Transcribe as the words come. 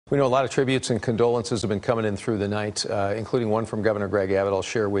We know a lot of tributes and condolences have been coming in through the night, including one from Governor Greg Abbott. I'll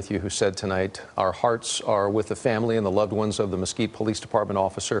share with you, who said tonight, "Our hearts are with the family and the loved ones of the Mesquite Police Department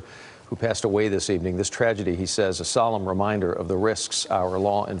officer who passed away this evening. This tragedy," he says, "a solemn reminder of the risks our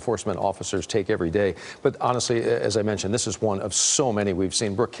law enforcement officers take every day." But honestly, as I mentioned, this is one of so many we've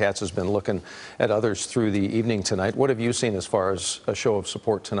seen. Brooke Katz has been looking at others through the evening tonight. What have you seen as far as a show of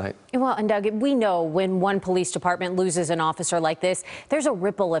support tonight? Well, and Doug, we know when one police department loses an officer like this, there's a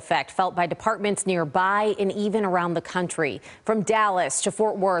ripple effect felt by departments nearby and even around the country. From Dallas to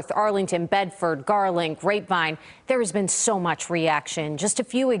Fort Worth, Arlington, Bedford, Garland, Grapevine, there has been so much reaction. Just a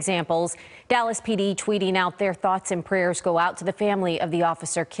few examples. Dallas PD tweeting out their thoughts and prayers go out to the family of the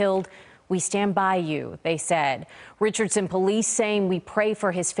officer killed. "We stand by you," they said. Richardson Police saying, "We pray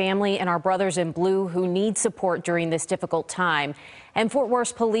for his family and our brothers in blue who need support during this difficult time." And Fort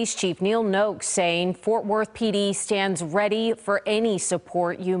Worth Police Chief Neil Noakes saying, "Fort Worth PD stands ready for any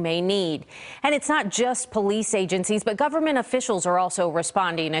support you may need." And it's not just police agencies, but government officials are also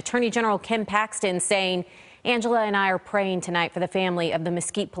responding. Attorney General Ken Paxton saying, "Angela and I are praying tonight for the family of the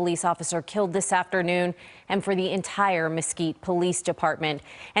Mesquite police officer killed this afternoon and for the entire Mesquite Police Department."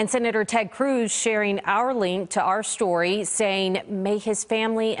 And Senator Ted Cruz sharing our link to our story, saying, "May his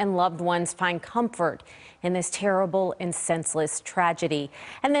family and loved ones find comfort in this terrible and senseless tragedy."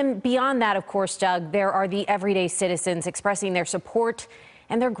 And then beyond that, of course, Doug, there are the everyday citizens expressing their support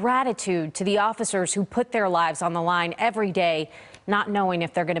and their gratitude to the officers who put their lives on the line every day, not knowing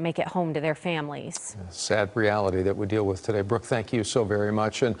if they're going to make it home to their families. Sad reality that we deal with today. Brooke, thank you so very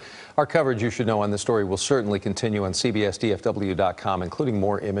much. And our coverage, you should know, on this story will certainly continue on CBSDFW.com, including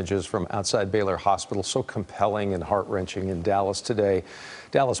more images from outside Baylor Hospital. So compelling and heart-wrenching in Dallas today.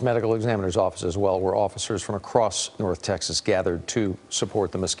 Dallas Medical Examiner's office as well, where officers from across North Texas gathered to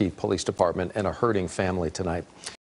support the Mesquite Police Department and a hurting family tonight.